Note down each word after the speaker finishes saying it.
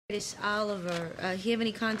Titus Oliver, he have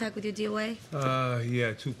any contact with your DOA?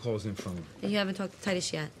 Yeah, 2 calls in from him. And you haven't talked to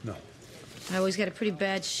Titus yet? No. I always got a pretty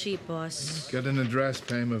bad sheet, boss. Get an address,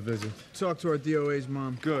 pay him a visit. Talk to our DOA's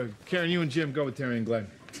mom. Good. Karen, you and Jim go with Terry and Glenn.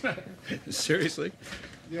 Seriously?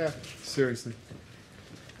 Yeah, seriously.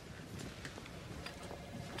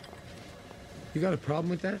 You got a problem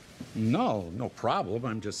with that? No, no problem.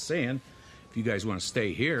 I'm just saying, if you guys want to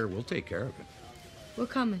stay here, we'll take care of it. We're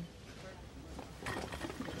coming.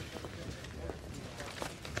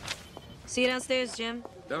 See you downstairs, Jim.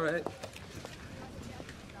 All right.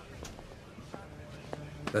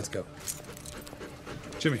 Let's go.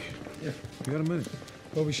 Jimmy. Yeah. You got a minute?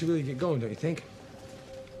 Well, we should really get going, don't you think?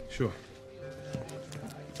 Sure.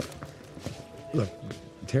 Look,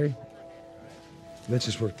 Terry, let's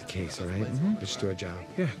just work the case, all right? Mm-hmm. Let's do our job.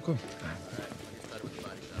 Yeah, go.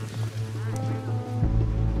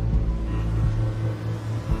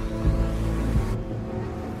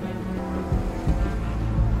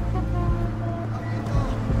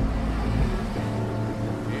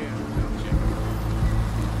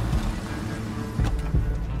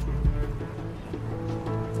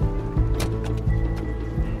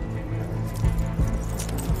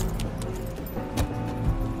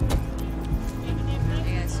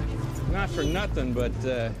 Not for nothing, but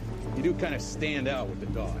you do kind of stand out with the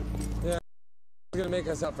dog. Yeah, it's gonna make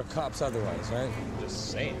us out for cops otherwise, right?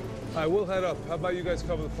 Just saying. All right, we'll head up. How about you guys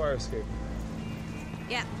cover the fire escape?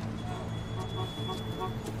 Yeah.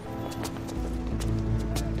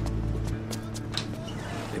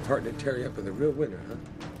 They partnered Terry up with a real winner, huh?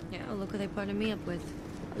 Yeah, look what they partnered me up with.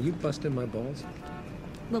 Are you busting my balls?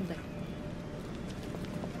 A little bit.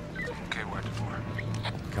 Okay, word to 4.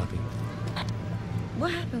 Copy.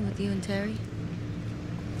 What happened with you and Terry?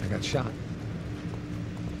 I got shot.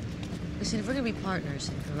 Listen, if we're gonna be partners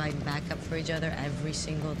and providing backup for each other every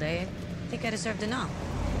single day, I think I deserve to know.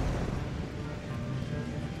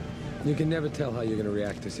 You can never tell how you're gonna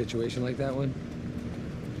react to a situation like that one.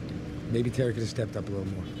 Maybe Terry could have stepped up a little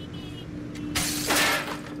more.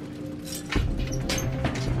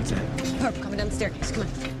 What's that? Herb, coming down the staircase. Come on.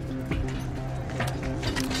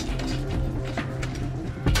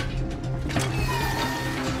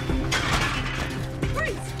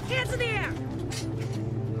 Hands in the air!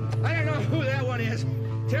 I don't know who that one is.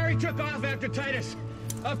 Terry took off after Titus,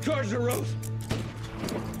 up towards the roof.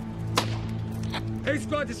 Hey,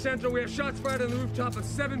 squad to Central. We have shots fired on the rooftop of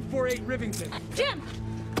 748 Rivington. Jim!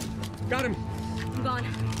 Got him. I'm gone.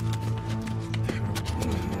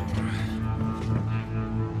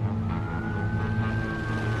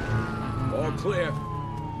 All clear.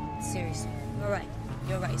 Seriously. All right.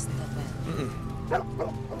 You're right. It's not that bad.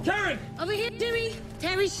 Karen! Over here, Jimmy!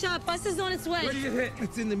 Terry's shot. Bus is on its way. Where do you hit?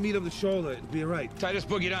 It's in the meat of the shoulder. It'll be all right. Titus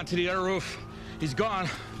boogied onto the other roof. He's gone,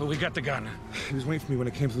 but we got the gun. He was waiting for me when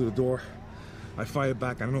I came through the door. I fired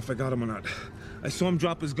back. I don't know if I got him or not. I saw him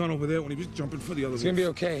drop his gun over there when he was jumping for the other It's roof. gonna be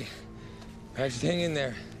okay. All right, just hang in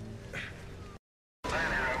there.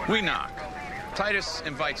 We knock. Titus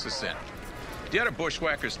invites us in. The other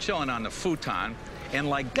bushwhacker's chilling on the futon, and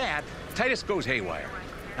like that, Titus goes haywire.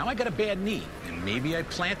 Now I got a bad knee, and maybe I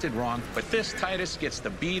planted wrong, but this Titus gets the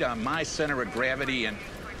beat on my center of gravity, and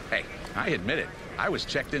hey, I admit it, I was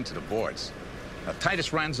checked into the boards.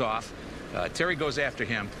 Titus runs off, Terry goes after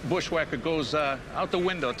him, bushwhacker goes out the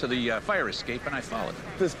window to the fire escape, and I followed.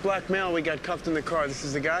 This black male we got cuffed in the car, this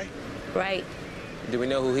is the guy? Right. Do we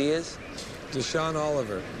know who he is? Deshaun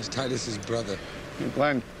Oliver. He's Titus's brother.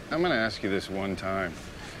 Glenn, I'm gonna ask you this one time.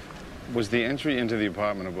 Was the entry into the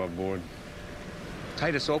apartment above board?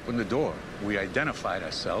 Titus opened the door. We identified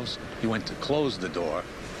ourselves. He went to close the door.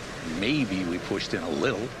 Maybe we pushed in a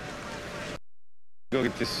little. Go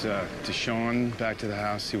get this Deshaun back to the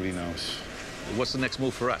house, see what he knows. What's the next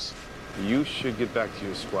move for us? You should get back to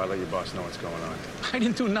your squad, let your boss know what's going on. I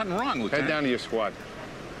didn't do nothing wrong, Lieutenant. Head down to your squad.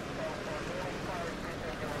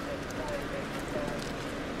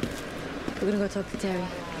 We're gonna go talk to Terry.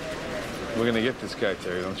 We're gonna get this guy,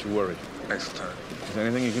 Terry, don't you worry. Next time. Is there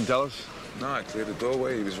anything you can tell us? No, I cleared the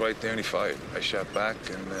doorway. He was right there and he fired. I shot back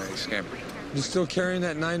and he scampered. You still carrying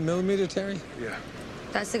that 9mm, Terry? Yeah.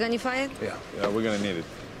 That's the gun you fired? Yeah. Yeah, we're gonna need it.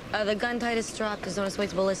 The gun Titus dropped is on its way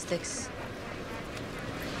to ballistics.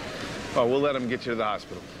 Oh, we'll let him get you to the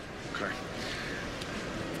hospital. Okay.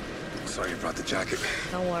 Sorry you brought the jacket.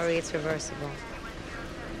 Don't worry, it's reversible.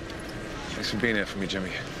 Thanks for being there for me,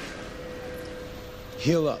 Jimmy.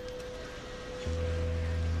 Heal up.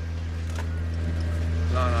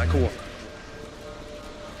 No, I can walk.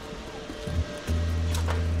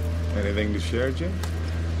 Anything to share, Jim?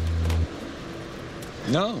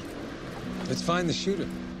 No. Let's find the shooter.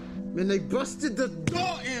 Man, they busted the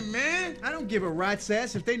door in, man. I don't give a rat's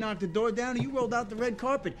ass if they knocked the door down and you rolled out the red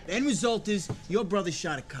carpet. The end result is your brother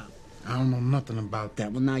shot a cop. I don't know nothing about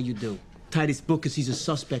that. Well, now you do. Titus Bookus, he's a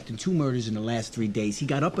suspect in 2 murders in the last 3 days. He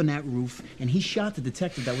got up on that roof, and he shot the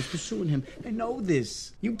detective that was pursuing him. I know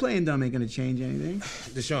this. You playing dumb ain't gonna change anything.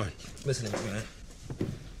 Deshaun, listen to me, man.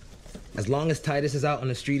 As long as Titus is out on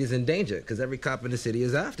the street, he's in danger, because every cop in the city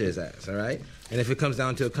is after his ass, all right? And if it comes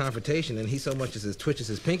down to a confrontation and he so much as twitches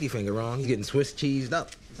his pinky finger wrong, he's getting Swiss cheesed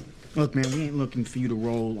up. Look, man, we ain't looking for you to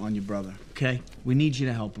roll on your brother, okay? We need you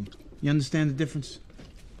to help him. You understand the difference?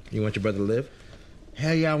 You want your brother to live?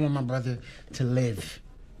 Hell yeah, I want my brother to live.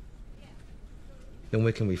 Then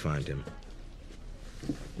where can we find him?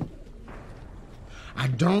 I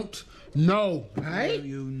don't know, right?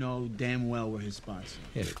 You know damn well where his spots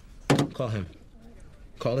are. Here, call him.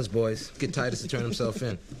 Call his boys. Get Titus to turn himself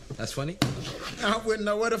in. That's funny? I wouldn't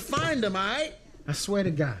know where to find him, all right? I swear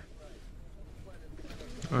to God.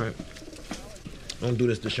 All right. Don't do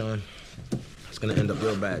this, Deshaun. It's gonna end up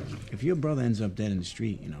real bad. If your brother ends up dead in the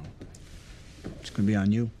street, you know, it's gonna be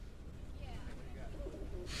on you.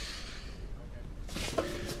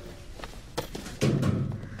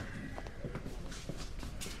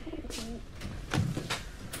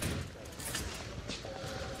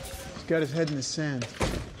 He's got his head in the sand.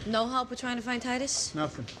 No help with trying to find Titus?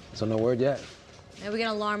 Nothing. So no word yet? Yeah, we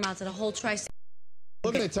got an alarm out to the whole tri-state.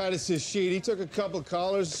 Looking at Titus's sheet, he took a couple of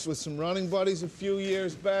callers with some running buddies a few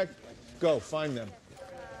years back. Go, find them.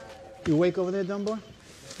 You awake over there, dumb boy?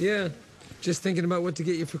 Yeah, just thinking about what to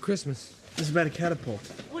get you for Christmas. This is about a catapult.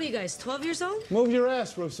 What are you guys, 12 years old? Move your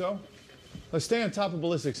ass, Russo. Let's stay on top of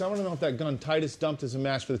ballistics. I want to know if that gun Titus dumped is a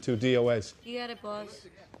match for the 2 DOAs. You got it, boss.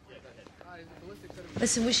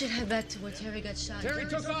 Listen, we should head back to where Terry got shot. Terry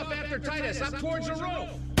took off after Titus, up towards the roof.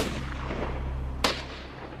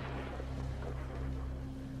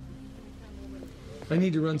 I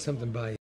need to run something by you.